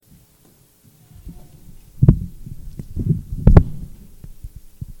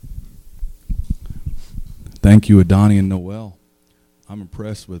Thank you, Adani and Noel. I'm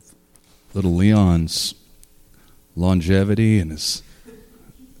impressed with little Leon's longevity and his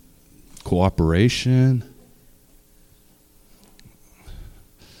cooperation.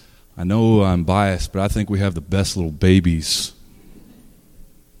 I know I'm biased, but I think we have the best little babies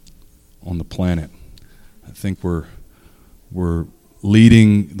on the planet. I think we're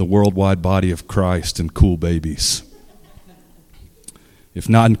leading the worldwide body of Christ in cool babies. If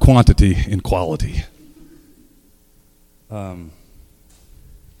not in quantity, in quality.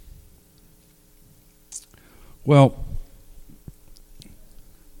 Well,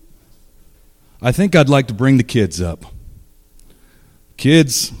 I think I'd like to bring the kids up.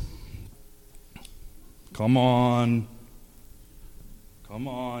 Kids, come on. Come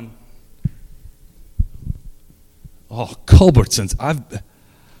on. Oh, Culbertsons.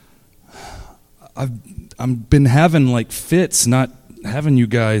 I've been having like fits not having you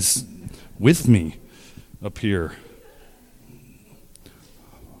guys with me up here.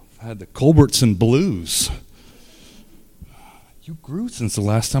 I've had the Culbertson blues. You grew since the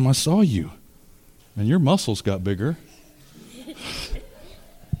last time I saw you. And your muscles got bigger. You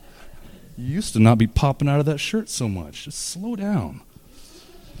used to not be popping out of that shirt so much. Just slow down.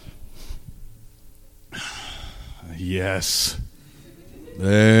 Yes.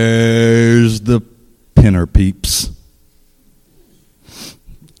 There's the pinner peeps.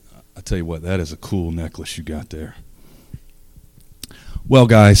 I tell you what, that is a cool necklace you got there. Well,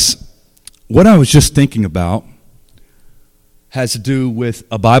 guys, what I was just thinking about has to do with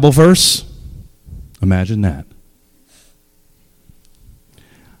a Bible verse. Imagine that.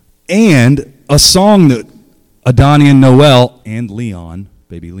 And a song that Adani and Noel and Leon,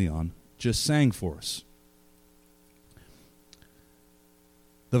 baby Leon, just sang for us.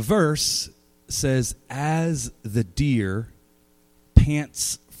 The verse says, "As the deer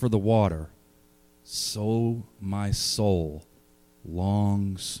pants for the water, so my soul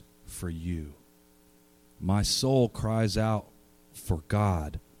longs for you. My soul cries out for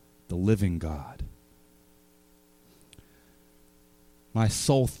God, the living God. My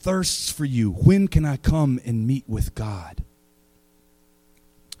soul thirsts for you. When can I come and meet with God?"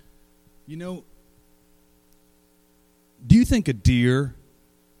 You know, do you think a deer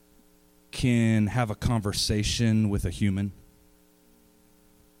can have a conversation with a human?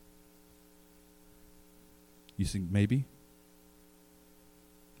 You think maybe?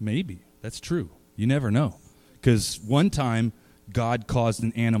 Maybe. That's true. You never know. Because one time, God caused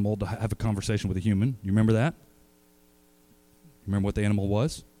an animal to have a conversation with a human. You remember that? Remember what the animal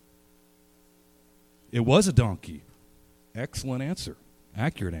was? It was a donkey. Excellent answer.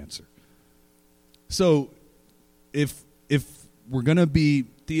 Accurate answer. So, if we're going to be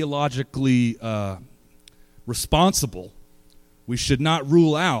theologically responsible, we should not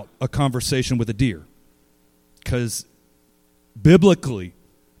rule out a conversation with a deer. Because biblically,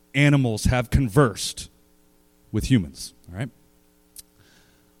 animals have conversed with humans. All right?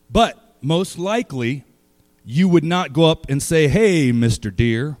 But most likely, you would not go up and say, "Hey, Mr.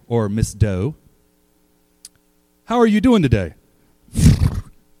 Deer or Miss Doe, how are you doing today?"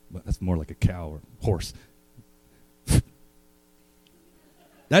 Well, that's more like a cow or horse.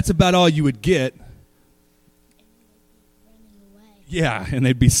 That's about all you would get. Yeah, and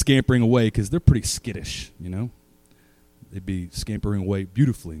they'd be scampering away because they're pretty skittish, you know. They'd be scampering away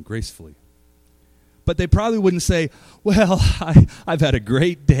beautifully and gracefully. But they probably wouldn't say, "Well, I've had a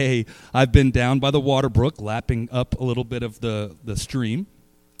great day. I've been down by the water brook, lapping up a little bit of the stream.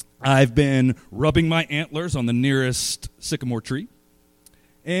 I've been rubbing my antlers on the nearest sycamore tree.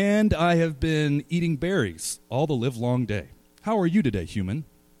 And I have been eating berries all the livelong day. How are you today, human?"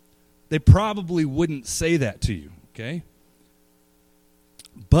 They probably wouldn't say that to you, okay?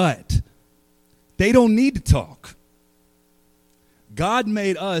 But they don't need to talk. God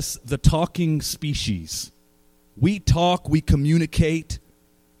made us the talking species. We talk, we communicate.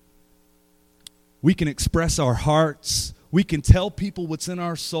 We can express our hearts. We can tell people what's in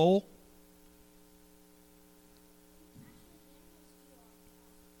our soul.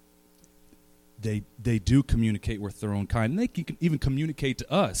 They do communicate with their own kind. And they can even communicate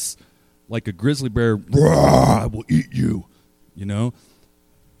to us like a grizzly bear, "I will eat you," you know.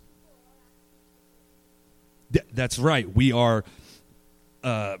 That's right. We are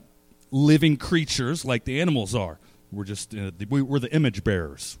living creatures like the animals are. We're just we're the image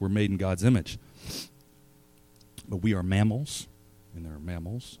bearers. We're made in God's image. But we are mammals, and there are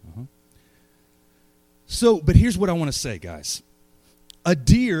mammals. So, but here's what I want to say, guys. A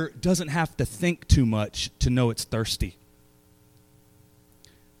deer doesn't have to think too much to know it's thirsty.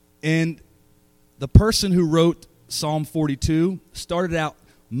 And the person who wrote Psalm 42 started out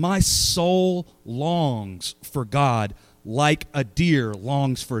My soul longs for God like a deer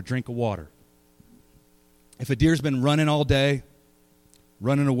longs for a drink of water. If a deer's been running all day,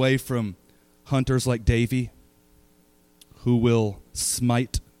 running away from hunters like Davy, who will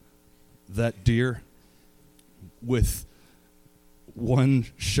smite that deer with one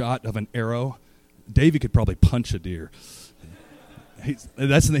shot of an arrow, Davy could probably punch a deer.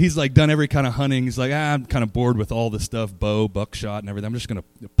 He's like done every kind of hunting. He's like, I'm kind of bored with all this stuff, bow, buckshot, and everything. I'm just going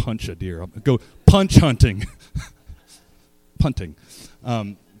to punch a deer. I'll go punch hunting. Punting.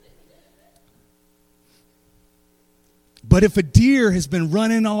 But if a deer has been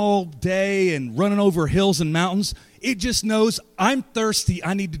running all day and running over hills and mountains, it just knows, I'm thirsty,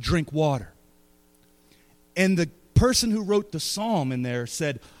 I need to drink water. And the person who wrote the psalm in there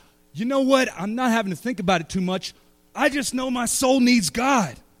said, you know what, I'm not having to think about it too much. I just know my soul needs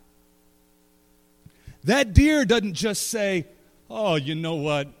God. That deer doesn't just say, oh, you know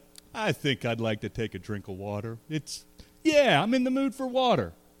what, I think I'd like to take a drink of water. I'm in the mood for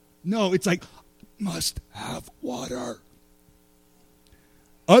water. No, it's like, must have water.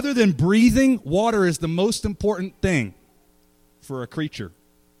 Other than breathing, water is the most important thing for a creature.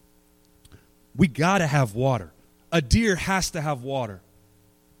 We got to have water. A deer has to have water.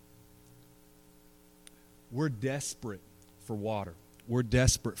 We're desperate for water. We're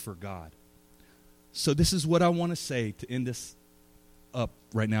desperate for God. So this is what I want to say to end this up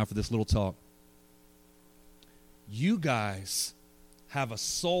right now for this little talk. You guys have a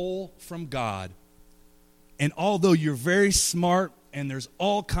soul from God, and although you're very smart and there's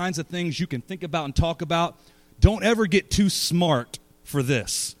all kinds of things you can think about and talk about, don't ever get too smart for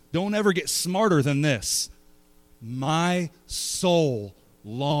this. Don't ever get smarter than this. My soul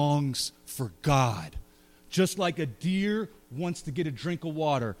longs for God. Just like a deer wants to get a drink of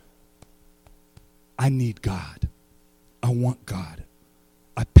water, I need God. I want God.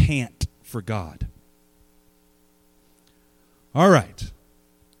 I pant for God. All right.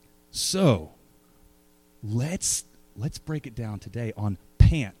 So, let's break it down today on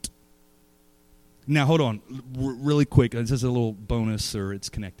pant. Now, hold on, really quick. This is a little bonus, or it's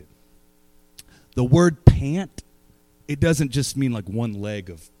connected. The word pant, it doesn't just mean like one leg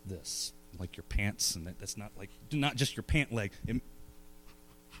of this, like your pants, and that's not just your pant leg.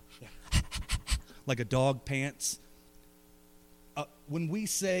 Like a dog pants. When we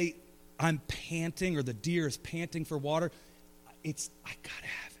say I'm panting, or the deer is panting for water, it's I gotta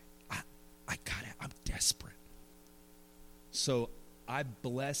have it. I'm desperate. So I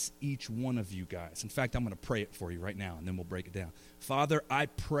bless each one of you guys. In fact, I'm going to pray it for you right now, and then we'll break it down. Father, I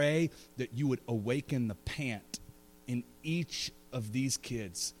pray that you would awaken the pant in each of these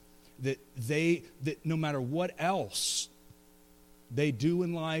kids, that no matter what else they do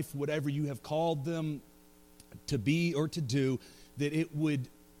in life, whatever you have called them to be or to do, that it would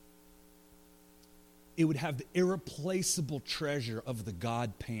have the irreplaceable treasure of the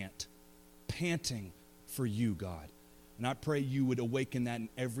God panting for you, God. And I pray you would awaken that in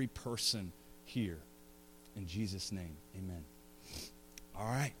every person here. In Jesus' name, amen. All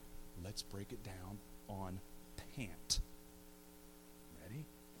right, let's break it down on pant. Ready?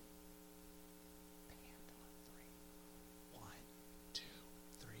 Pant on 3. 1, 2,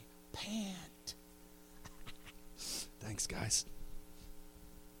 3. Pant. Thanks, guys.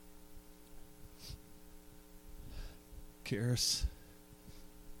 Karis,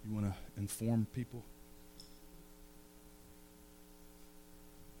 you want to inform people?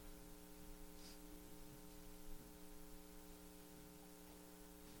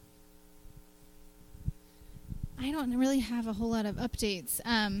 I don't really have a whole lot of updates.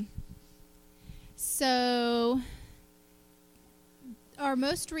 So our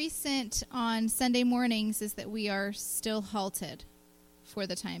most recent on Sunday mornings is that we are still halted for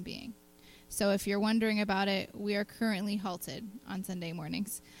the time being. So if you're wondering about it, we are currently halted on Sunday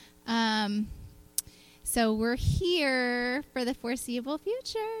mornings. So we're here for the foreseeable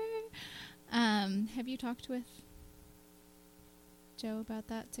future. Have you talked with Joe about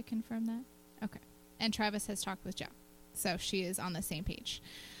that to confirm that? Okay. And Travis has talked with Joe. So she is on the same page.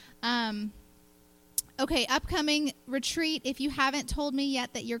 Okay, upcoming retreat. If you haven't told me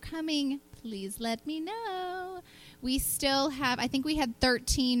yet that you're coming, please let me know. We still have, I think we had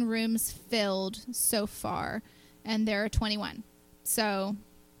 13 rooms filled so far, and there are 21. So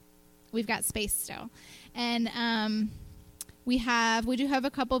we've got space still. And we do have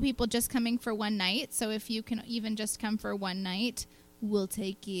a couple people just coming for one night. So if you can even just come for one night, we'll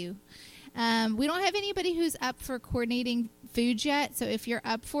take you. We don't have anybody who's up for coordinating food yet, so if you're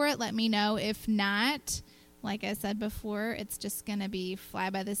up for it, let me know. If not, like I said before, it's just going to be fly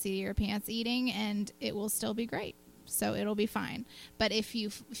by the seat of your pants eating, and it will still be great. so it'll be fine. But if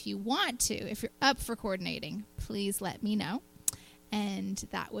you want to, if you're up for coordinating, please let me know, and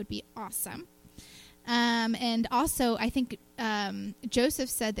that would be awesome. And also, I think Joseph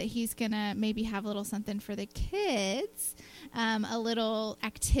said that he's going to maybe have a little something for the kids, a little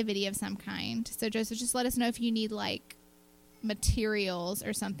activity of some kind. So, Joseph, just let us know if you need, like, materials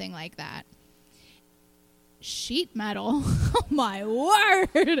or something like that. Sheet metal. Oh, my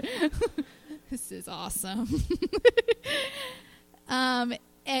word. This is awesome. And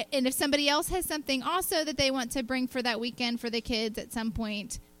if somebody else has something also that they want to bring for that weekend for the kids at some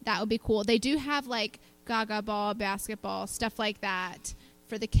point, that would be cool. They do have, like, gaga ball, basketball, stuff like that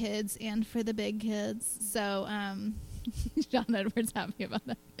for the kids and for the big kids. So, John Edwards happy about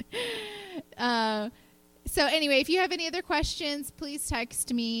that. So anyway, if you have any other questions, please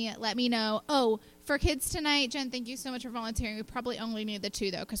text me. Let me know. Oh, for kids tonight, Jen, thank you so much for volunteering. We probably only need the 2,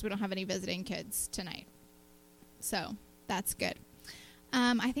 though, because we don't have any visiting kids tonight. So that's good.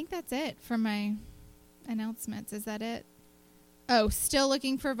 I think that's it for my announcements. Is that it? Oh, still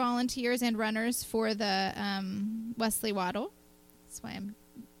looking for volunteers and runners for the Wesley Waddle. That's why I'm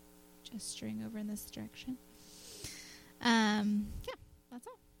gesturing over in this direction. Yeah, that's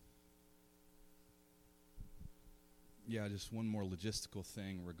all. Yeah, just one more logistical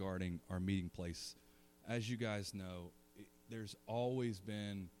thing regarding our meeting place. As you guys know, there's always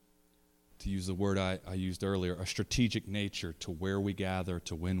been, to use the word I used earlier, a strategic nature to where we gather,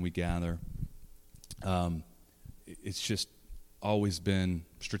 to when we gather. It's just always been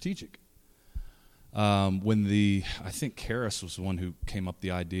strategic. I think Karis was the one who came up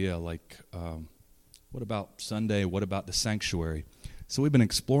the idea, like, what about Sunday? What about the sanctuary? So we've been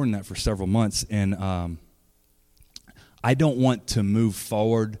exploring that for several months, and I don't want to move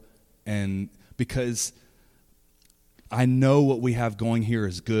forward, and because I know what we have going here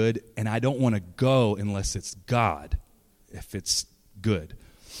is good, and I don't want to go unless it's God, if it's good.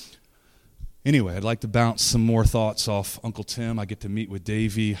 Anyway, I'd like to bounce some more thoughts off Uncle Tim. I get to meet with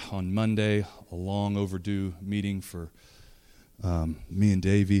Davey on Monday, a long overdue meeting for me and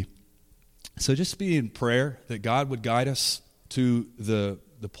Davey. So just be in prayer that God would guide us to the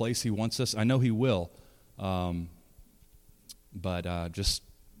place he wants us. I know he will, but just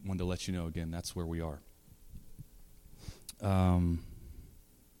wanted to let you know again, that's where we are.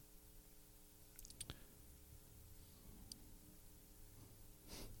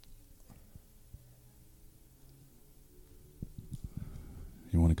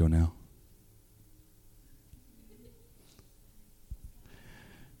 You want to go now?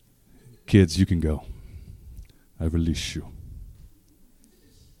 Kids, you can go. I release you.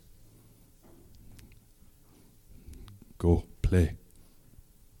 Go play.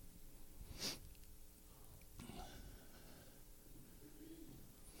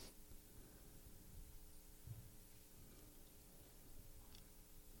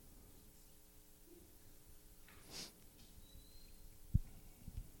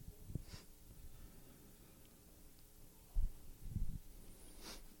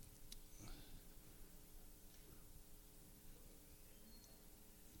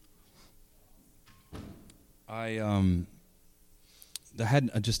 I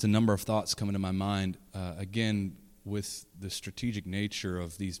had just a number of thoughts coming to my mind. Again, with the strategic nature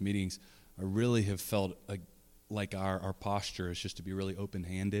of these meetings, I really have felt like our posture is just to be really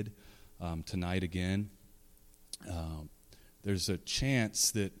open-handed tonight again. There's a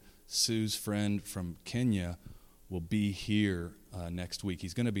chance that Sue's friend from Kenya will be here next week.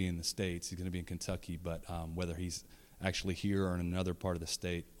 He's going to be in the States. He's going to be in Kentucky, but whether he's actually here or in another part of the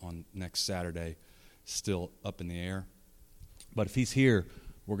state on next Saturday, still up in the air. But if he's here,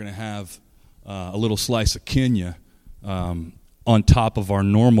 we're going to have a little slice of Kenya on top of our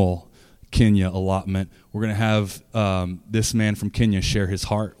normal Kenya allotment. We're going to have this man from Kenya share his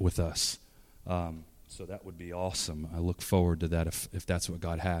heart with us. So that would be awesome. I look forward to that if that's what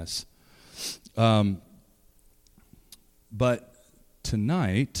God has. But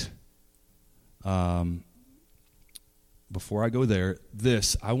tonight, before I go there,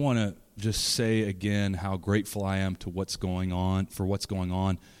 I want to just say again how grateful I am to what's going on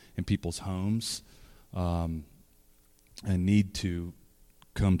in people's homes. I need to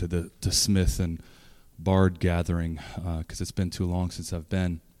come to the Smith and Bard gathering because it's been too long since I've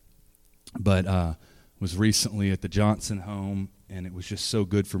been. But was recently at the Johnson home, and it was just so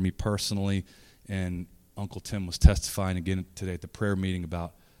good for me personally. And Uncle Tim was testifying again today at the prayer meeting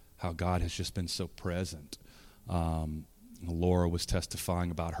about how God has just been so present. Laura was testifying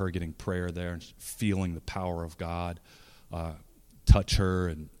about her getting prayer there and feeling the power of God touch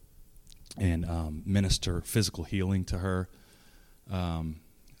her and minister physical healing to her.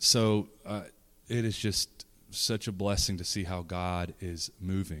 So it is just such a blessing to see how God is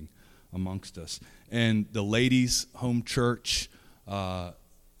moving amongst us. And the ladies' home church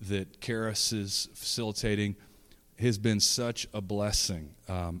that Karis is facilitating has been such a blessing.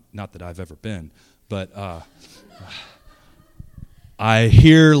 Not that I've ever been, but I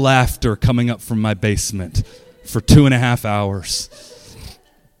hear laughter coming up from my basement for 2.5 hours.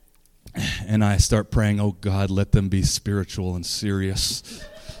 And I start praying, oh God, let them be spiritual and serious.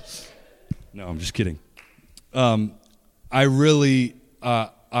 No, I'm just kidding. I really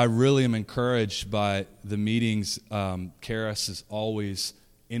am encouraged by the meetings. Karis is always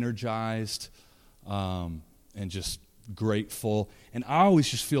energized and just grateful. And I always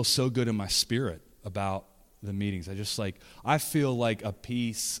just feel so good in my spirit about the meetings. I feel like a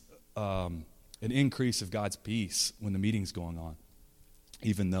peace, an increase of God's peace when the meeting's going on,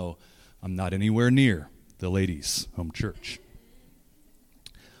 even though I'm not anywhere near the ladies' home church.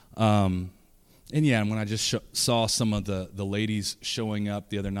 And when I just saw some of the ladies showing up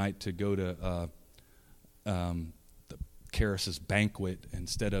the other night to go to the Karis's banquet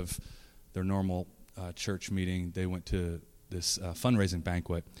instead of their normal church meeting, they went to this fundraising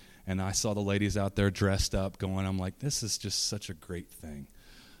banquet. And I saw the ladies out there dressed up going, I'm like, this is just such a great thing.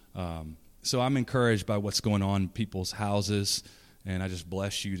 So I'm encouraged by what's going on in people's houses, and I just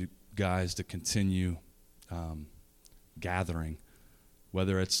bless you guys to continue gathering,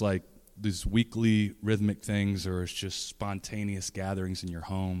 whether it's like these weekly rhythmic things or it's just spontaneous gatherings in your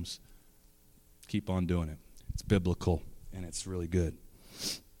homes. Keep on doing it. It's biblical, and it's really good.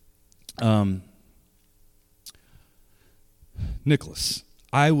 Nicholas,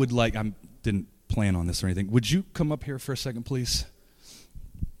 I didn't plan on this or anything. Would you come up here for a second, please?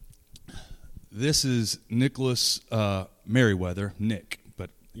 This is Nicholas Merriweather, Nick, but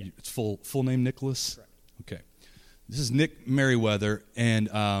it's full name Nicholas? Correct. Okay. This is Nick Merriweather,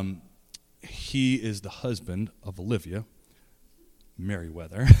 and he is the husband of Olivia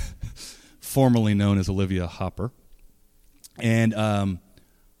Merriweather, formerly known as Olivia Hopper. And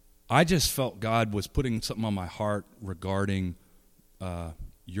I just felt God was putting something on my heart regarding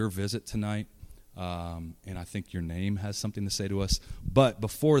your visit tonight, and I think your name has something to say to us. But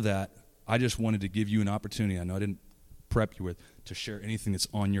before that, I just wanted to give you an opportunity. I know I didn't prep you with to share anything that's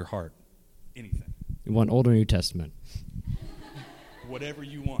on your heart. Anything. You want Old or New Testament? Whatever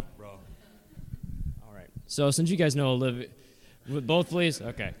you want, bro. All right. So since you guys know Olivia, both please?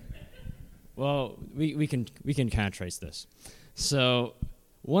 Okay. Well, we can kind of trace this. So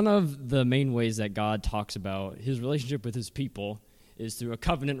one of the main ways that God talks about his relationship with his people is through a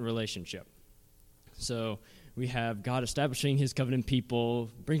covenant relationship. So we have God establishing his covenant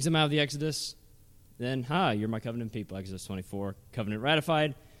people, brings them out of the Exodus. Then, you're my covenant people, Exodus 24. Covenant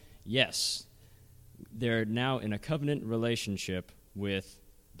ratified? Yes. They're now in a covenant relationship with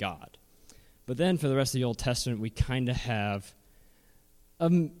God. But then for the rest of the Old Testament, we kind of have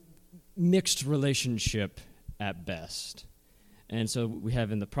a mixed relationship at best. And so we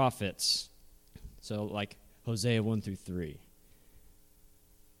have in the prophets, so like Hosea 1 through 3,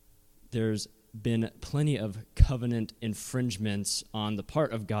 there's been plenty of covenant infringements on the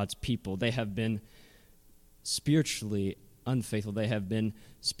part of God's people. They have been spiritually unfaithful. They have been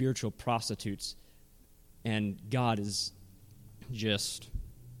spiritual prostitutes. And God is just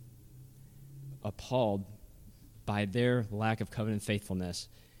appalled by their lack of covenant faithfulness.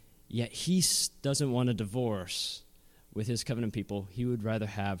 Yet he doesn't want a divorce with his covenant people. He would rather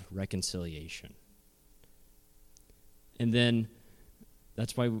have reconciliation. And then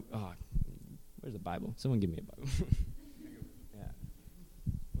that's why, where's the Bible? Someone give me a Bible. Yeah.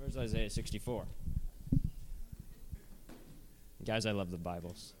 Where's Isaiah 64? Guys, I love the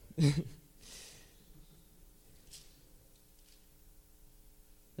Bibles.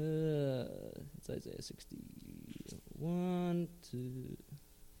 It's Isaiah 61 to...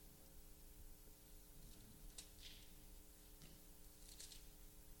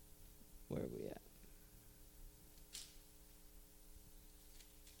 Where are we at?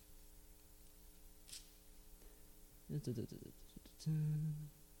 Or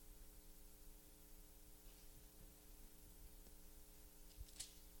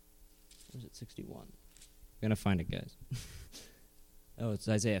is it 61? I'm going to find it, guys. Oh, it's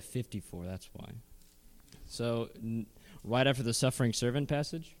Isaiah 54, that's why. So, right after the suffering servant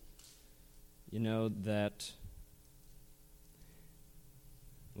passage, you know that,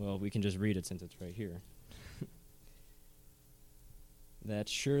 well, we can just read it since it's right here. That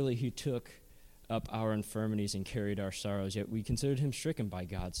surely he took up our infirmities and carried our sorrows, yet we considered him stricken by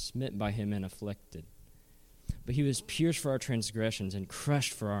God, smitten by him and afflicted. But he was pierced for our transgressions and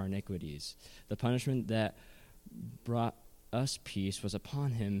crushed for our iniquities. The punishment that brought us peace was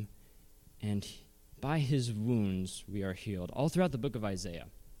upon him, and by his wounds we are healed. All throughout the book of Isaiah,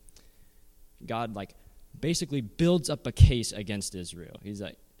 God basically builds up a case against Israel. He's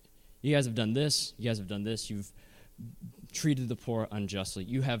like, you guys have done this, you've treated the poor unjustly,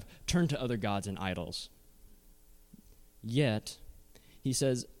 you have turned to other gods and idols. Yet, he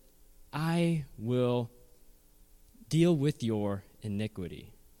says, I will deal with your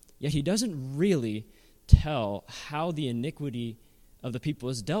iniquity. Yet he doesn't really tell how the iniquity of the people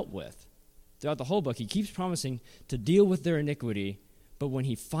is dealt with. Throughout the whole book, he keeps promising to deal with their iniquity, but when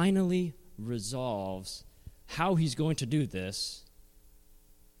he finally resolves how he's going to do this,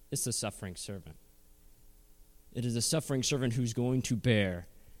 it's the suffering servant. It is the suffering servant who's going to bear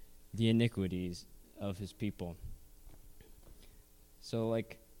the iniquities of his people. So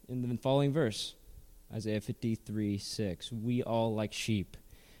in the following verse, Isaiah 53:6, we all like sheep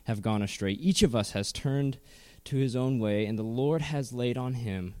have gone astray. Each of us has turned to his own way, and the Lord has laid on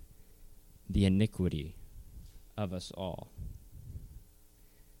him the iniquity of us all.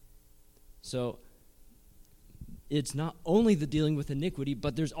 So it's not only the dealing with iniquity,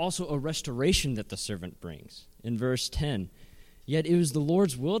 but there's also a restoration that the servant brings. In verse 10, yet it was the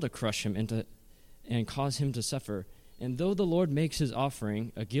Lord's will to crush him and cause him to suffer. And though the Lord makes his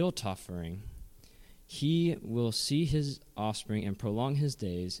offering a guilt offering, he will see his offspring and prolong his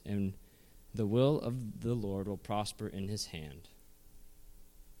days, and the will of the Lord will prosper in his hand.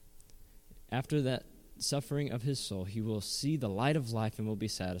 After that suffering of his soul, he will see the light of life and will be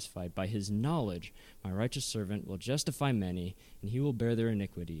satisfied. By his knowledge, my righteous servant will justify many, and he will bear their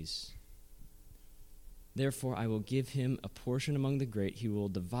iniquities. Therefore, I will give him a portion among the great. He will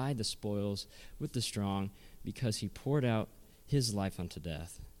divide the spoils with the strong, because he poured out his life unto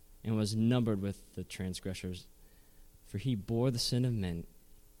death and was numbered with the transgressors. For he bore the sin of men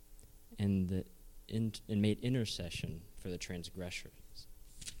and made intercession for the transgressors.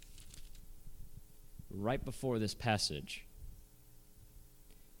 Right before this passage,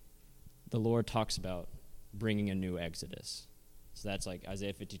 the Lord talks about bringing a new Exodus. So that's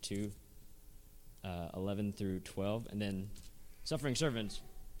Isaiah 52, 11 through 12, and then suffering servants,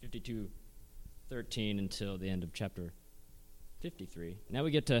 52:13 until the end of chapter 53. Now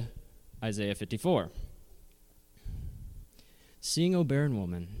we get to Isaiah 54. Sing, O barren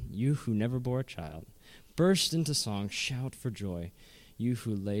woman, you who never bore a child. Burst into song, shout for joy, you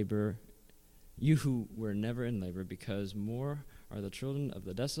who were never in labor, because more are the children of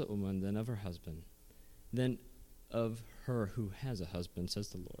the desolate woman than of her husband, than of her who has a husband, says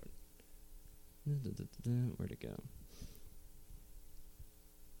the Lord. Where'd it go?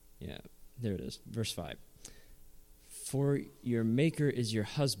 Yeah, there it is. Verse 5. For your Maker is your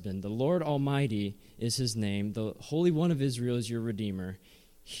husband. The Lord Almighty is his name. The Holy One of Israel is your Redeemer.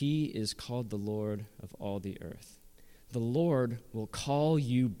 He is called the Lord of all the earth. The Lord will call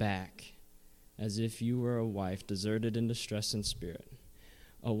you back as if you were a wife deserted in distress in spirit,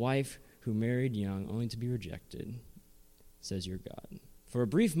 a wife who married young only to be rejected, says your God. For a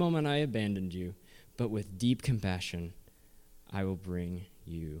brief moment I abandoned you, but with deep compassion I will bring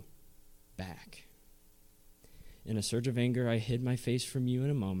you back. In a surge of anger I hid my face from you in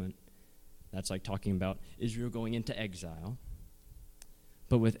a moment. That's talking about Israel going into exile.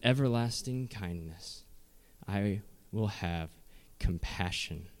 But with everlasting kindness I will have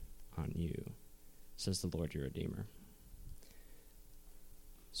compassion on you, says the Lord your Redeemer.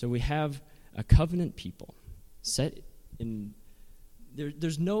 So we have a covenant people set in.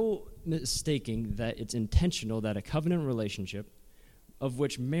 There's no mistaking that it's intentional that a covenant relationship, of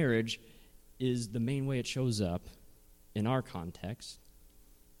which marriage is the main way it shows up in our context,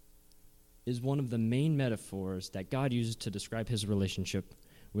 is one of the main metaphors that God uses to describe his relationship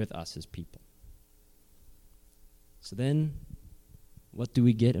with us, his people. So then, what do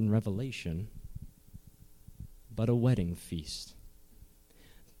we get in Revelation but a wedding feast?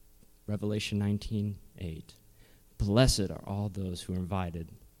 Revelation 19:8. Blessed are all those who are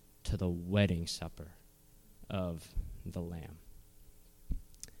invited to the wedding supper of the Lamb.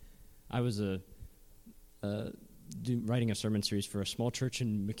 I was writing a sermon series for a small church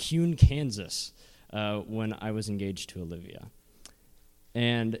in McCune, Kansas, when I was engaged to Olivia.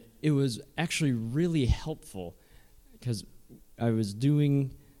 And it was actually really helpful because I was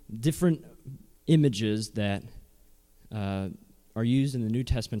doing different images that are used in the New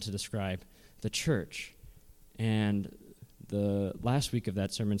Testament to describe the church. And the last week of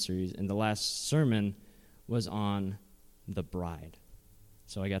that sermon series, and the last sermon was on the bride.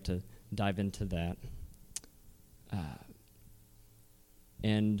 So I got to dive into that.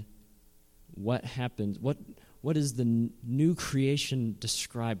 And what happens, what is the new creation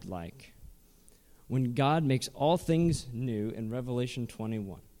described like? When God makes all things new in Revelation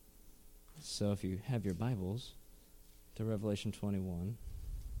 21. So if you have your Bibles to Revelation 21.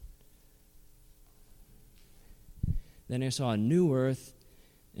 Then I saw a new earth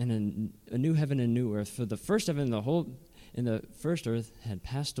and a new heaven and new earth. For the first heaven and the first earth had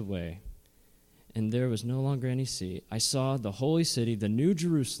passed away, and there was no longer any sea. I saw the holy city, the new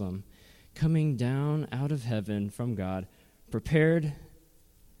Jerusalem, coming down out of heaven from God, prepared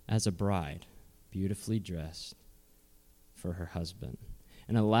as a bride, beautifully dressed for her husband.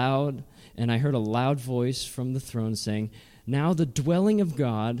 And I heard a loud voice from the throne saying, "Now the dwelling of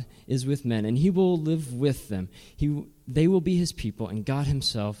God is with men, and he will live with them. They will be his people, and God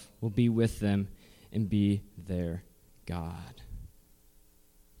himself will be with them and be their God.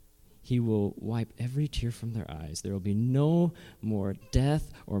 He will wipe every tear from their eyes. There will be no more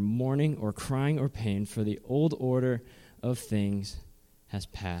death or mourning or crying or pain, for the old order of things has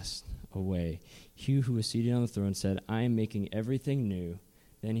passed away." He who was seated on the throne said, "I am making everything new."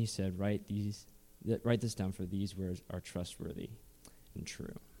 Then he said, Write this down, for these words are trustworthy and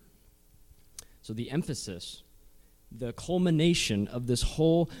true." So the emphasis, the culmination of this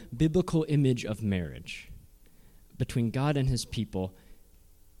whole biblical image of marriage between God and his people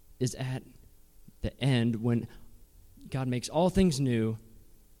is at the end when God makes all things new.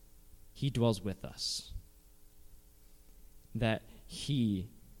 He dwells with us. That he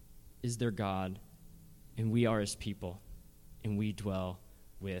is their God, and we are his people, and we dwell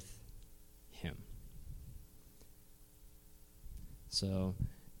with him. So,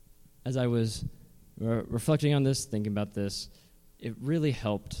 as I was reflecting on this, thinking about this, it really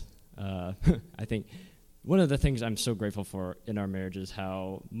helped. I think one of the things I'm so grateful for in our marriage is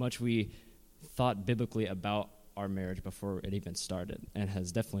how much we thought biblically about our marriage before it even started, and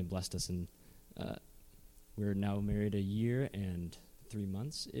has definitely blessed us. And we're now married a year and 3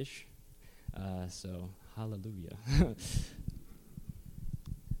 months-ish. So, hallelujah.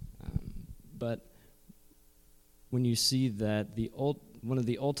 But when you see that one of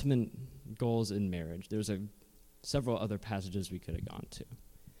the ultimate goals in marriage, there's several other passages we could have gone to.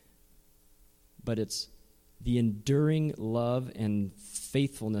 But it's the enduring love and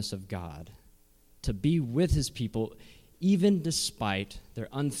faithfulness of God to be with his people, even despite their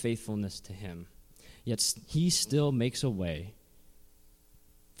unfaithfulness to him. Yet he still makes a way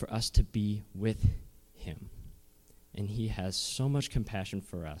for us to be with him. And he has so much compassion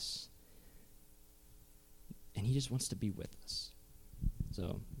for us. And he just wants to be with us.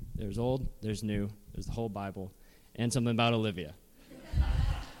 So there's old, there's new, there's the whole Bible, and something about Olivia.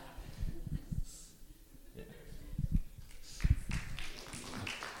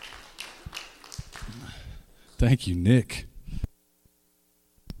 Thank you, Nick.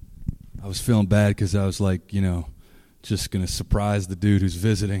 I was feeling bad because I was like, just going to surprise the dude who's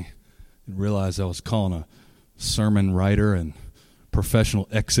visiting and realize I was calling a sermon writer and professional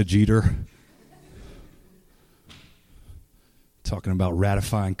exegeter. Talking about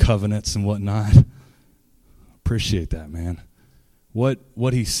ratifying covenants and whatnot. Appreciate that, man.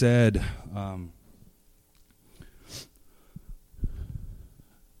 What he said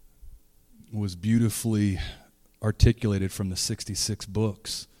was beautifully articulated from the 66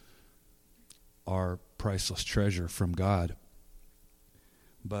 books, our priceless treasure from God.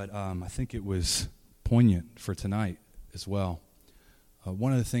 But I think it was poignant for tonight as well.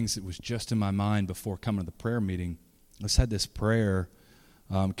 One of the things that was just in my mind before coming to the prayer meeting, let's had this prayer.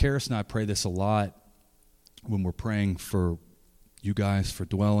 Karis and I pray this a lot when we're praying for you guys, for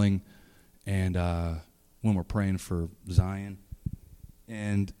Dwelling, and when we're praying for Zion.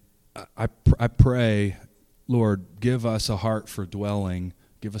 And I pray, Lord, give us a heart for Dwelling,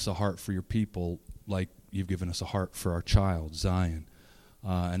 give us a heart for your people, like you've given us a heart for our child, Zion.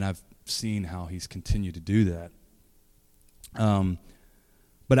 And I've seen how he's continued to do that.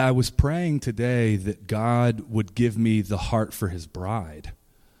 But I was praying today that God would give me the heart for his bride.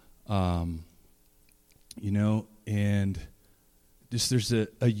 And just there's a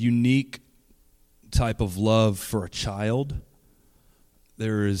unique type of love for a child.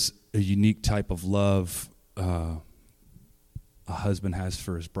 There is a unique type of love a husband has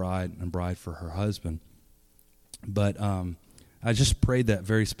for his bride and a bride for her husband. But I just prayed that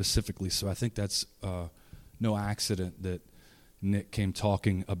very specifically, so I think that's no accident that Nick came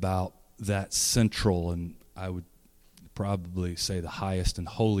talking about that central, and I would probably say the highest and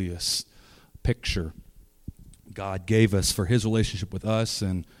holiest picture God gave us for his relationship with us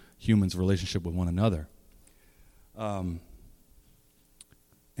and humans' relationship with one another. And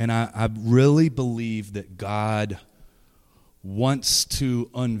I really believe that God wants to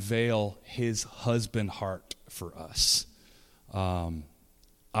unveil his husband heart for us.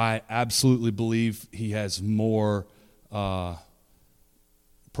 I absolutely believe he has more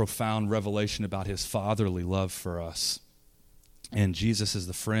profound revelation about his fatherly love for us. And Jesus is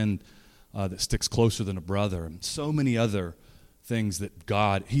the friend that sticks closer than a brother, and so many other things that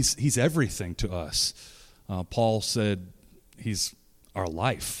God, he's everything to us. Paul said he's our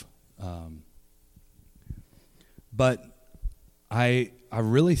life. But I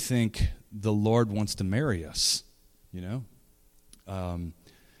really think the Lord wants to marry us,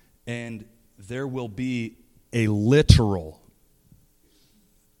 and there will be a literal,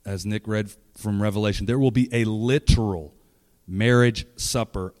 as Nick read from Revelation, there will be a literal marriage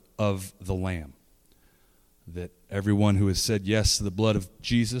supper of the Lamb. That everyone who has said yes to the blood of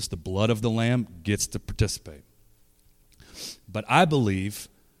Jesus, the blood of the Lamb, gets to participate. But I believe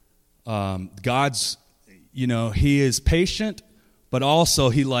God's, he is patient, but also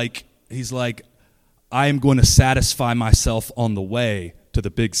he's like, I am going to satisfy myself on the way to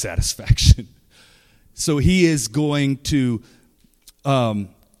the big satisfaction. So he is going to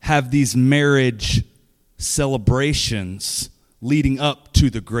have these marriage celebrations leading up to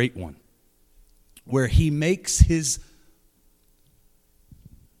the great one, where he makes his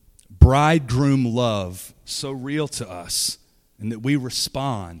bridegroom love so real to us, and that we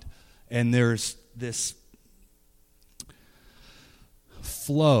respond, and there's this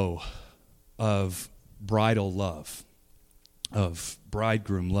flow of bridal love, of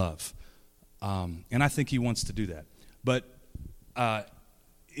bridegroom love. And I think he wants to do that. But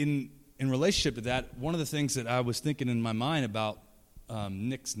in relationship to that, one of the things that I was thinking in my mind about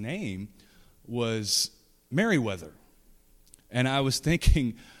Nick's name was Merriweather. And I was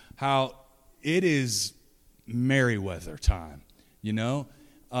thinking how it is Merriweather time, it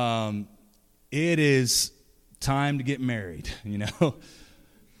is time to get married,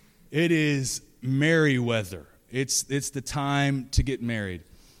 It is Merriweather. It's the time to get married.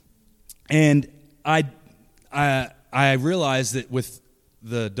 And I realize that with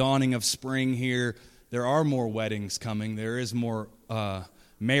the dawning of spring here, there are more weddings coming. There is more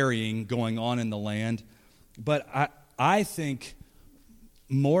marrying going on in the land. But I think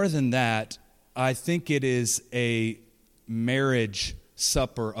more than that, I think it is a marriage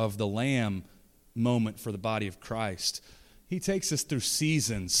supper of the Lamb moment for the body of Christ. He takes us through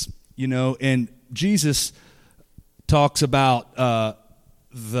seasons, and Jesus talks about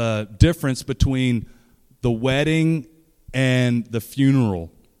the difference between the wedding and the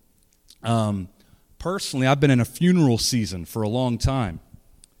funeral. Personally, I've been in a funeral season for a long time.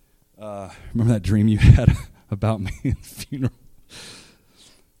 Remember that dream you had about me in the funeral?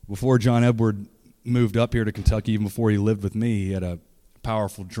 Before John Edward moved up here to Kentucky, even before he lived with me, he had a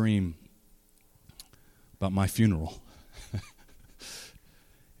powerful dream about my funeral.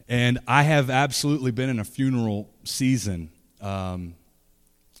 And I have absolutely been in a funeral season. And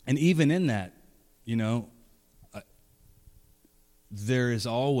even in that, there is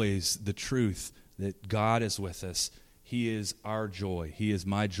always the truth that God is with us. He is our joy. He is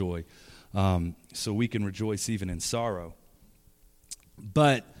my joy. So we can rejoice even in sorrow.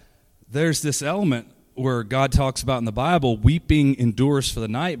 But there's this element where God talks about in the Bible, weeping endures for the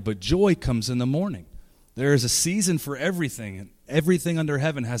night, but joy comes in the morning. There is a season for everything, and everything under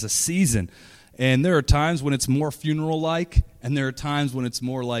heaven has a season. And there are times when it's more funeral-like, and there are times when it's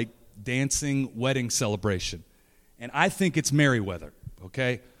more like dancing wedding celebration. And I think it's Merriweather,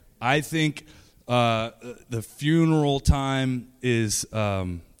 okay? I think the funeral time is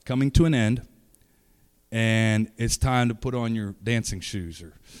coming to an end, and it's time to put on your dancing shoes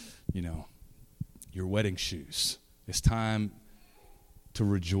or, your wedding shoes. It's time to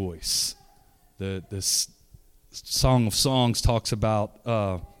rejoice. This Song of Songs talks about,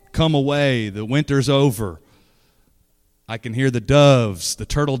 come away, the winter's over. I can hear the doves, the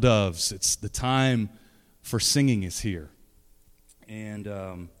turtle doves. It's the time for singing is here. And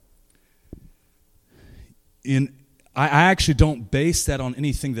I actually don't base that on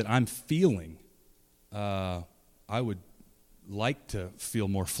anything that I'm feeling. I would like to feel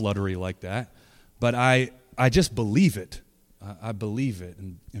more fluttery like that. But I just believe it. I believe it.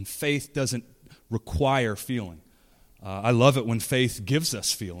 And faith doesn't require feeling. I love it when faith gives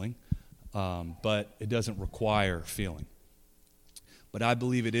us feeling, but it doesn't require feeling. But I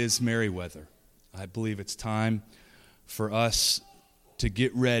believe it is Merriweather. I believe it's time for us to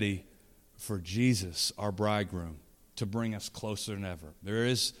get ready for Jesus, our bridegroom, to bring us closer than ever. There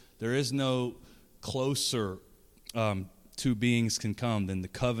is no closer two beings can come than the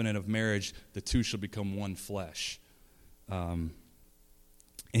covenant of marriage. The two shall become one flesh. And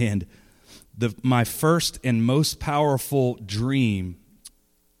my first and most powerful dream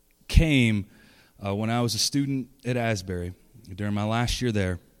came when I was a student at Asbury during my last year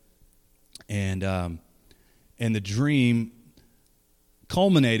there. And the dream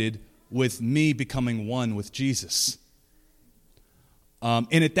culminated with me becoming one with Jesus.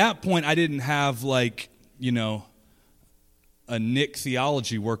 And at that point, I didn't have a Nick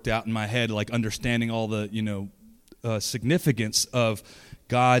theology worked out in my head, like understanding all the, significance of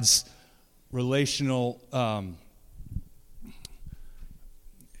God's relational,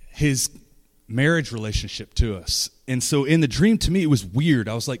 his marriage relationship to us. And so in the dream, to me, it was weird.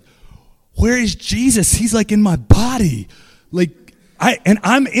 I was like, where is Jesus? He's like in my body. And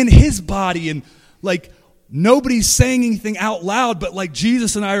I'm in his body, and nobody's saying anything out loud, but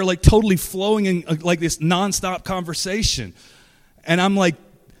Jesus and I are totally flowing in this nonstop conversation. And I'm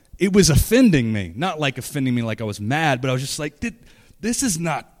it was offending me. Not offending me like I was mad, but I was just this is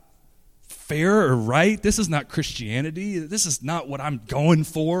not fair or right. This is not Christianity. This is not what I'm going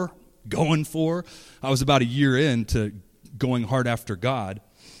for. I was about a year into going hard after God.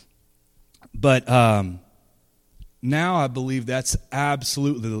 But now I believe that's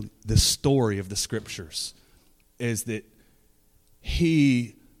absolutely the story of the Scriptures, is that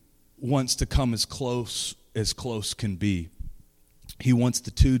he wants to come as close can be. He wants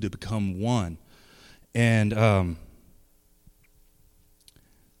the two to become one. And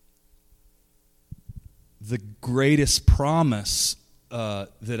the greatest promise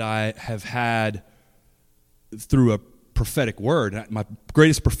that I have had through a prophetic word, my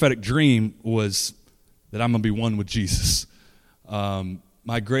greatest prophetic dream was that I'm going to be one with Jesus.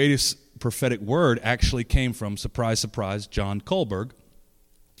 My greatest prophetic word actually came from, surprise, surprise, John Kohlberg,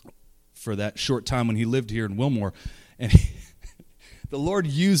 for that short time when he lived here in Wilmore. And the Lord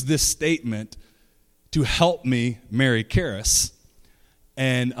used this statement to help me marry Karis.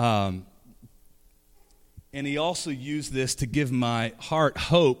 And he also used this to give my heart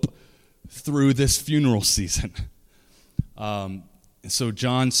hope through this funeral season. And so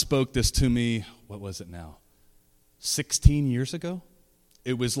John spoke this to me, what was it now? 16 years ago?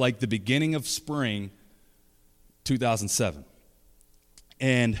 It was the beginning of spring 2007.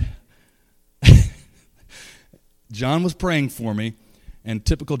 And John was praying for me, and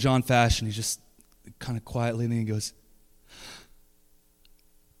typical John fashion, he just kind of quietly, and he goes,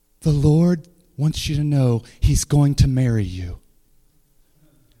 the Lord wants you to know he's going to marry you.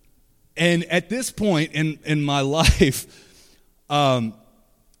 And at this point in my life, Karis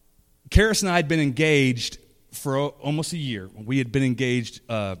and I had been engaged for almost a year. We had been engaged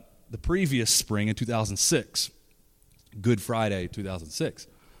the previous spring in 2006, Good Friday 2006.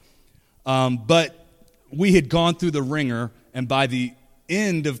 But we had gone through the ringer, and by the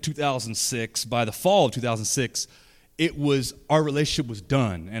end of 2006, by the fall of 2006, our relationship was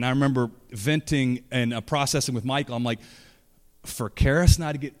done. And I remember venting and processing with Michael. I'm like, for Karis and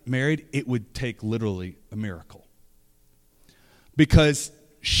I to get married, it would take literally a miracle. Because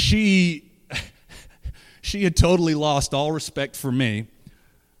she had totally lost all respect for me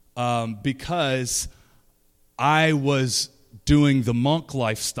because I was doing the monk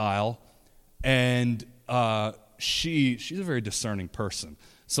lifestyle, and she's a very discerning person.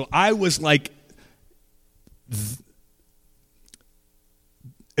 So I was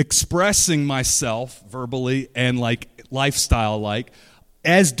expressing myself verbally and lifestyle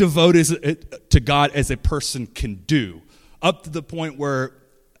as devoted to God as a person can do, up to the point where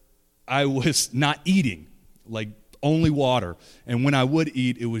I was not eating, only water. And when I would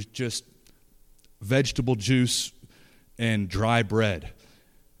eat, it was just vegetable juice and dry bread.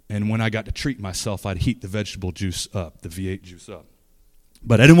 And when I got to treat myself, I'd heat the vegetable juice up, the V8 juice up.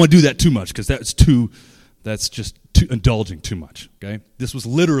 But I didn't want to do that too much, because that's just too indulging too much, okay? This was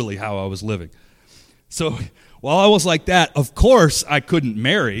literally how I was living. So while I was like that, of course I couldn't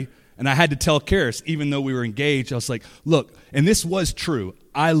marry, and I had to tell Karis, even though we were engaged, I was like, look, and this was true,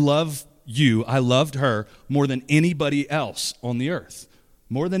 I love you, I loved her more than anybody else on the earth.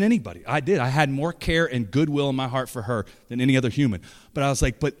 More than anybody. I did. I had more care and goodwill in my heart for her than any other human. But I was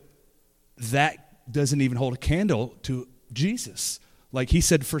like, but that doesn't even hold a candle to Jesus. He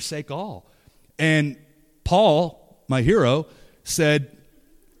said, forsake all. And Paul, my hero, said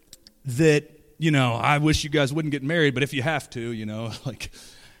that, I wish you guys wouldn't get married, but if you have to,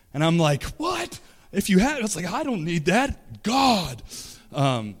 and I'm like, what? If you have, it's I don't need that. God.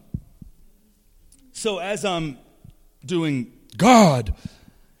 So as I'm doing God,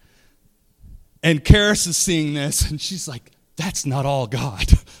 and Karis is seeing this, and she's like, that's not all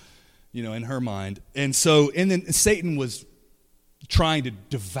God, in her mind. And then Satan was trying to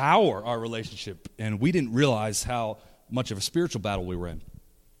devour our relationship, and we didn't realize how much of a spiritual battle we were in.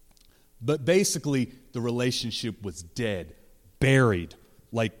 But basically, the relationship was dead, buried,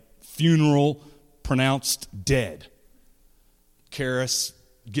 funeral pronounced dead. Karis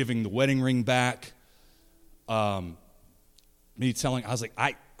giving the wedding ring back, me telling, I was like,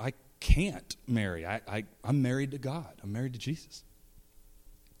 I can't marry. I'm married to God. I'm married to Jesus.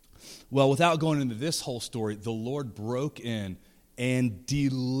 Well, without going into this whole story, the Lord broke in and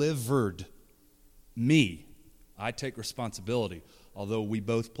delivered me. I take responsibility. Although we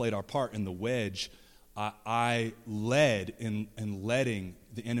both played our part in the wedge, I led in letting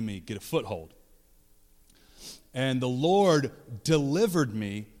the enemy get a foothold. And the Lord delivered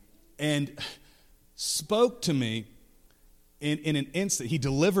me and spoke to me in an instant. He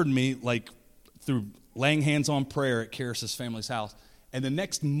delivered me like through laying hands on prayer at Karis's family's house. And the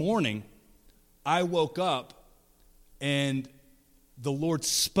next morning, I woke up and the Lord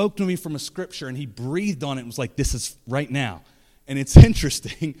spoke to me from a scripture and he breathed on it and was like, this is right now. And it's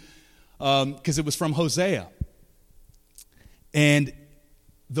interesting because it was from Hosea. And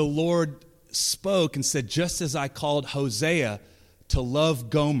the Lord spoke and said, just as I called Hosea to love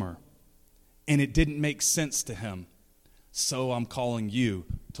Gomer, and it didn't make sense to him, so I'm calling you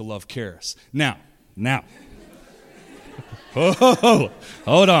to love Karis. Now,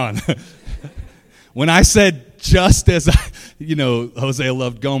 hold on. When I said just as Hosea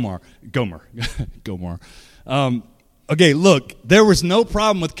loved Gomer. Okay, look, there was no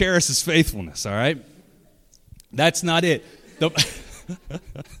problem with Karis's faithfulness, all right? That's not it.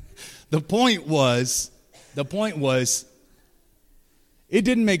 The point was, it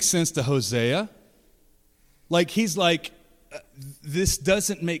didn't make sense to Hosea. Like, he's like, this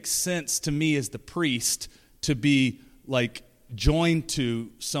doesn't make sense to me as the priest to be, like, joined to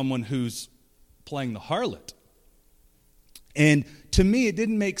someone who's playing the harlot. And to me, it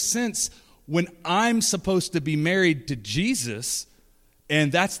didn't make sense when I'm supposed to be married to Jesus, and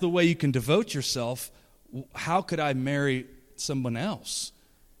that's the way you can devote yourself. How could I marry someone else?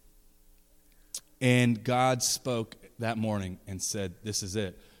 And God spoke that morning and said, this is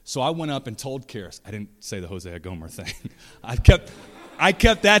it. So I went up and told Karis. I didn't say the Hosea Gomer thing. I kept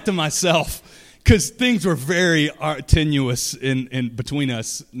that to myself because things were very tenuous in between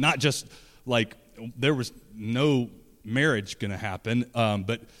us. Not just like there was no marriage going to happen,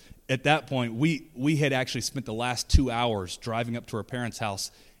 but at that point we had actually spent the last 2 hours driving up to her parents' house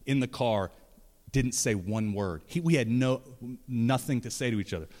in the car. Didn't say one word. We had nothing to say to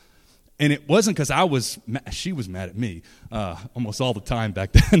each other. And it wasn't because she was mad at me almost all the time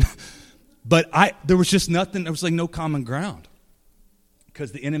back then. But there was just nothing, there was like no common ground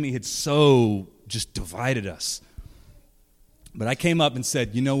because the enemy had so just divided us. But I came up and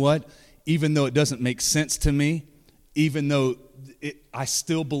said, you know what? Even though it doesn't make sense to me, even though I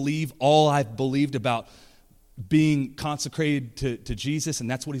still believe all I've believed about being consecrated to Jesus, and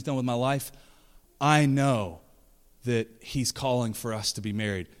that's what he's done with my life, I know that he's calling for us to be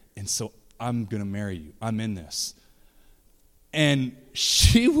married. And so I'm going to marry you. I'm in this. And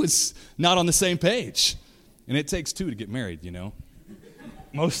she was not on the same page. And it takes two to get married,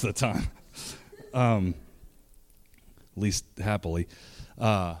 most of the time. At least happily.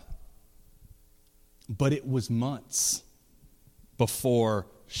 But it was months before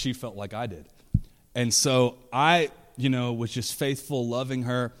she felt like I did. And so I, was just faithful, loving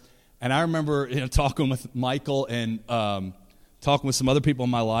her. And I remember talking with Michael and talking with some other people in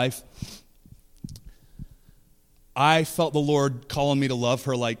my life. I felt the Lord calling me to love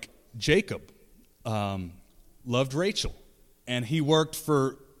her like Jacob loved Rachel. And he worked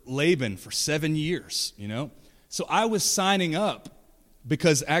for Laban for 7 years, So I was signing up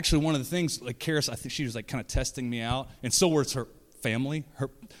because actually one of the things, like Karis, I think she was like kind of testing me out. And so was her family,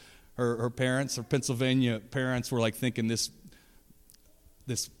 her parents, her Pennsylvania parents were like thinking this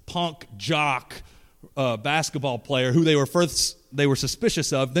punk jock basketball player who they were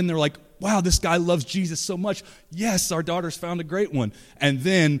suspicious of. Then they're like, wow, this guy loves Jesus so much. Yes, our daughter's found a great one. And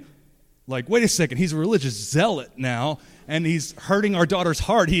then, like, wait a second, he's a religious zealot now, and he's hurting our daughter's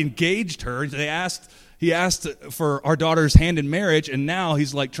heart. He engaged her. He asked for our daughter's hand in marriage, and now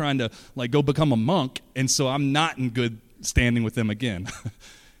he's like trying to like go become a monk. And so I'm not in good standing with them again.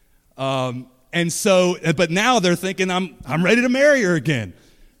 And so, but now they're thinking I'm ready to marry her again.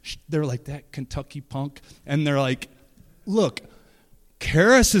 They're like, that Kentucky punk. And they're like, look,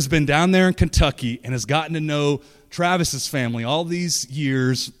 Karis has been down there in Kentucky and has gotten to know Travis's family all these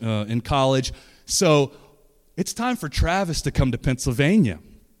years in college. So it's time for Travis to come to Pennsylvania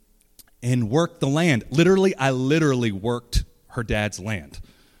and work the land. I literally worked her dad's land.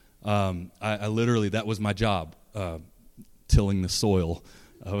 I literally, that was my job, tilling the soil.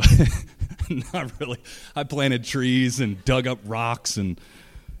 Not really. I planted trees and dug up rocks and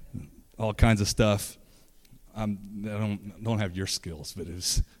all kinds of stuff. I don't have your skills, but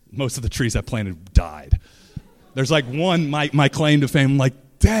most of the trees I planted died. There's like one, my claim to fame, like,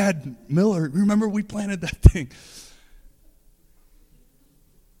 Dad, Miller, remember we planted that thing?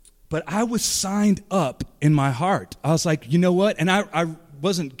 But I was signed up in my heart. I was like, you know what? And I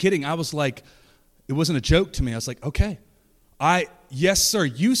wasn't kidding. I was like, it wasn't a joke to me. I was like, okay. Yes, sir,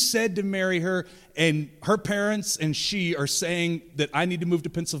 you said to marry her, and her parents and she are saying that I need to move to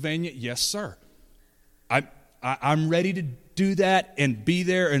Pennsylvania. Yes, sir. I'm ready to do that and be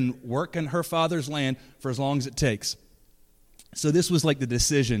there and work in her father's land for as long as it takes. So this was like the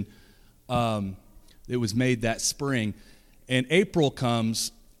decision that was made that spring. And April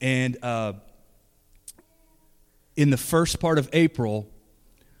comes, and in the first part of April,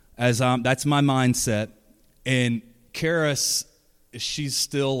 that's my mindset, and Karis, she's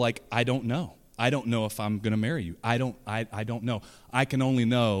still like, I don't know. I don't know if I'm going to marry you. I don't know. I can only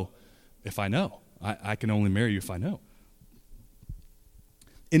know if I know. I can only marry you if I know.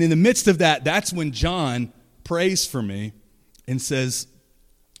 And in the midst of that, that's when John prays for me and says,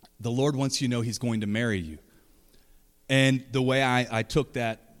 the Lord wants you to know he's going to marry you. And the way I took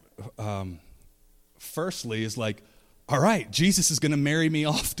that, firstly, is like, all right, Jesus is going to marry me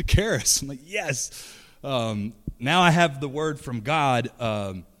off to Karis. I'm like, yes. Now I have the word from God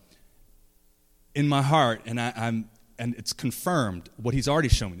in my heart, and it's confirmed what he's already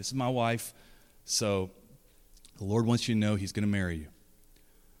shown me. This is my wife, so the Lord wants you to know he's going to marry you.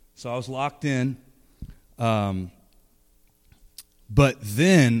 So I was locked in, but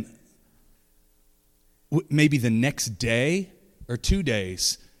then maybe the next day or 2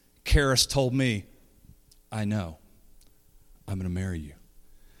 days, Karis told me, I know, I'm going to marry you.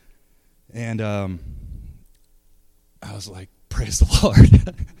 And I was like, praise the Lord.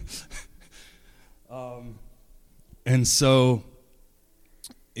 And so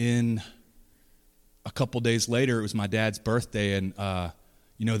in a couple days later, it was my dad's birthday, and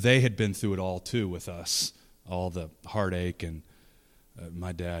they had been through it all too with us, all the heartache, and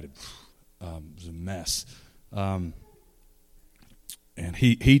my dad was a mess. And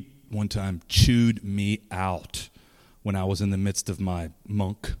he one time chewed me out when I was in the midst of my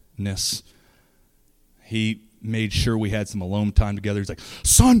monkness. He made sure we had some alone time together. He's like,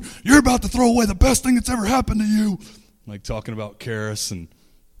 son, you're about to throw away the best thing that's ever happened to you. Like talking about Karis, and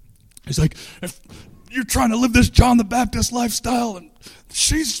he's like, if you're trying to live this John the Baptist lifestyle, and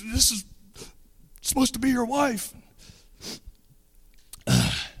this is supposed to be your wife.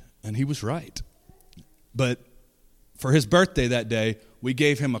 And he was right. But for his birthday that day, we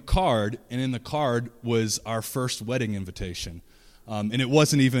gave him a card, and in the card was our first wedding invitation. And we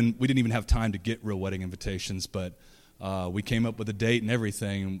didn't even have time to get real wedding invitations, but we came up with a date and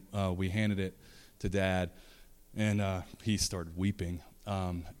everything, and we handed it to Dad, and he started weeping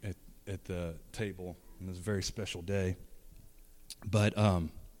at the table. It was a very special day. But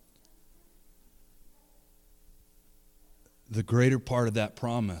the greater part of that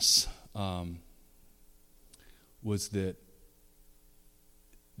promise was that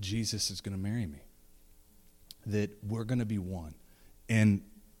Jesus is going to marry me, that we're going to be one. And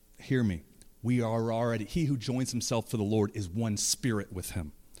hear me, we are already, he who joins himself to the Lord is one spirit with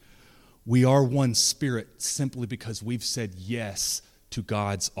him. We are one spirit simply because we've said yes to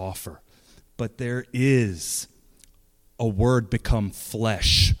God's offer. But there is a word become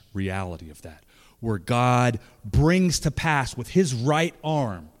flesh reality of that, where God brings to pass with his right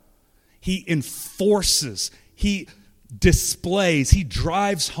arm. He enforces, he displays, he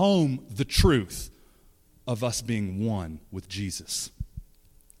drives home the truth of us being one with Jesus.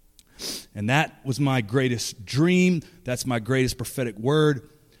 And that was my greatest dream. That's my greatest prophetic word.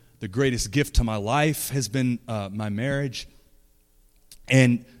 The greatest gift to my life has been my marriage.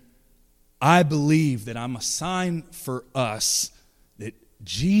 And I believe that I'm a sign for us that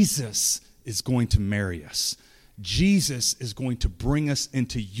Jesus is going to marry us. Jesus is going to bring us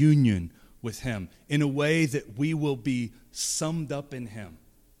into union with him in a way that we will be summed up in him.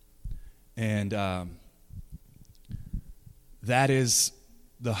 And that is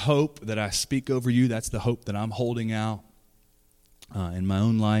the hope that I speak over you. That's the hope that I'm holding out in my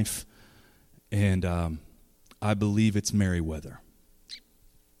own life. And I believe it's Merriweather.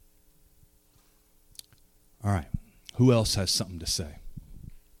 All right. Who else has something to say?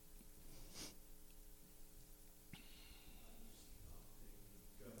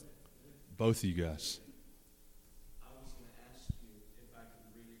 Both of you guys. I was going to ask you if I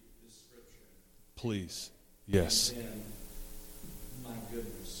could read the scripture. Please. Yes. And then, my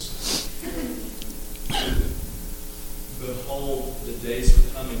goodness. Behold, the days are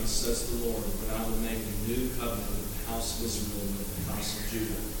coming, says the Lord, when I will make a new covenant with the house of Israel and with the house of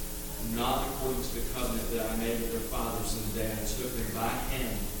Judah. Not according to the covenant that I made with their fathers in the day I took them by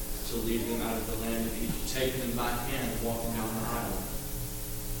hand to lead them out of the land of Egypt, taking them by hand, walking down the island.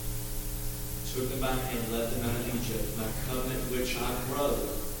 Took them by hand, led them out of Egypt, my covenant which I wrote,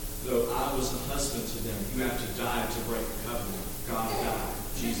 was a husband to them. You have to die to break the covenant. God died,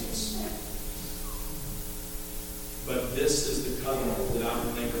 Jesus. But this is the covenant that I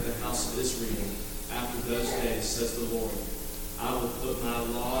will make with the house of Israel after those days, says the Lord. I will put my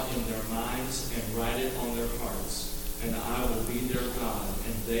law in their minds and write it on their hearts, and I will be their God,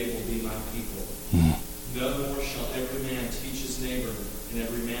 and they will be my people. No more shall every man teach his neighbor and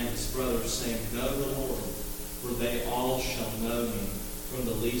every man his brother, saying, Know the Lord, for they all shall know me, from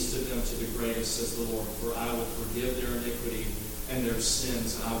the least of them to the greatest, says the Lord. For I will forgive their iniquity, and their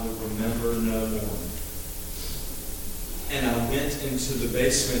sins I will remember no more. And I went into the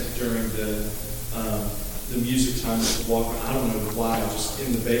basement during the music time to walk around. I don't know why, just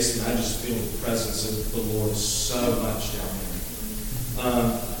in the basement, I just feel the presence of the Lord so much down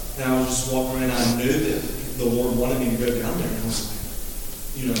there. And I was just walking around, and I knew that the Lord wanted me to go down there. And I was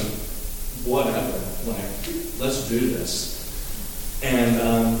like, whatever. Like, let's do this. And,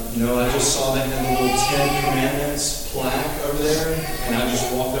 I just saw that in the little 10 Commandments plaque over there, and I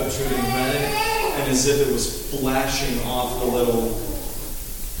just walked up to it and read it, and as if it was flashing off the little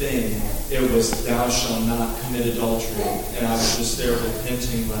thing, it was, Thou shalt not commit adultery. And I was just there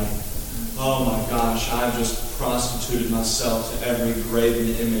repenting like, oh my gosh, I've just prostituted myself to every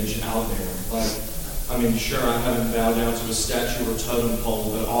graven image out there. Sure, I haven't bowed down to a statue or totem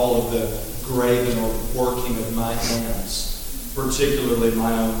pole, but all of the graven or working of my hands, particularly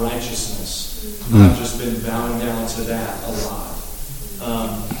my own righteousness, I've just been bowing down to that a lot.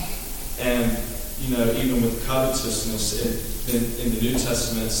 Even with covetousness, in the New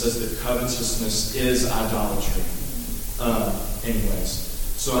Testament, it says that covetousness is idolatry.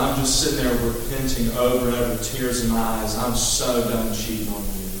 So I'm just sitting there repenting over and over, tears in my eyes. I'm so done cheating on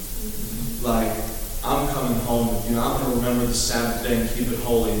you. Like, I'm coming home with you. I'm going to remember the Sabbath day and keep it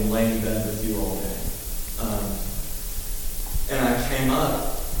holy and lay in bed with you all day. And I came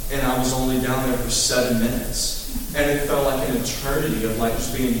up, and I was only down there for 7 minutes. And it felt like an eternity of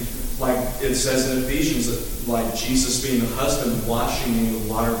just being, like it says in Ephesians, like Jesus being the husband washing me in the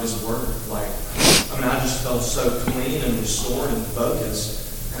water of his word. I just felt so clean and restored and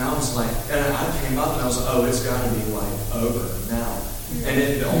focused. And I was like, and I came up and I was like, oh, it's got to be over now. And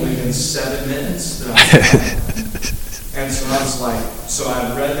it had only been 7 minutes that I was And so I was like, so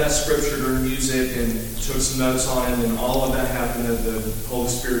I read that scripture during music and took some notes on it, and then all of that happened, and the Holy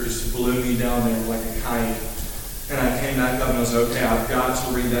Spirit just blew me down there like a kite. And I came back up and I was like, okay, I've got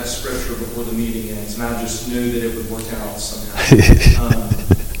to read that scripture before the meeting ends. And I just knew that it would work out somehow.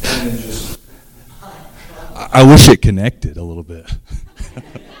 And then just... I wish it connected a little bit.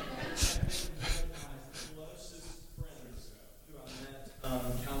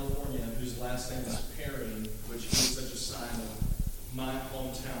 California, whose last name is Perry, which is such a sign of my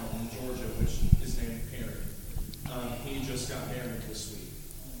hometown in Georgia, which is named Perry. He just got married this week.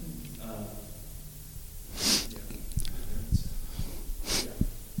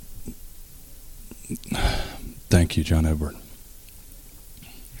 Thank you, John Edward.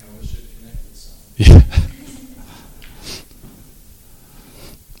 I wish it connected some. Yeah.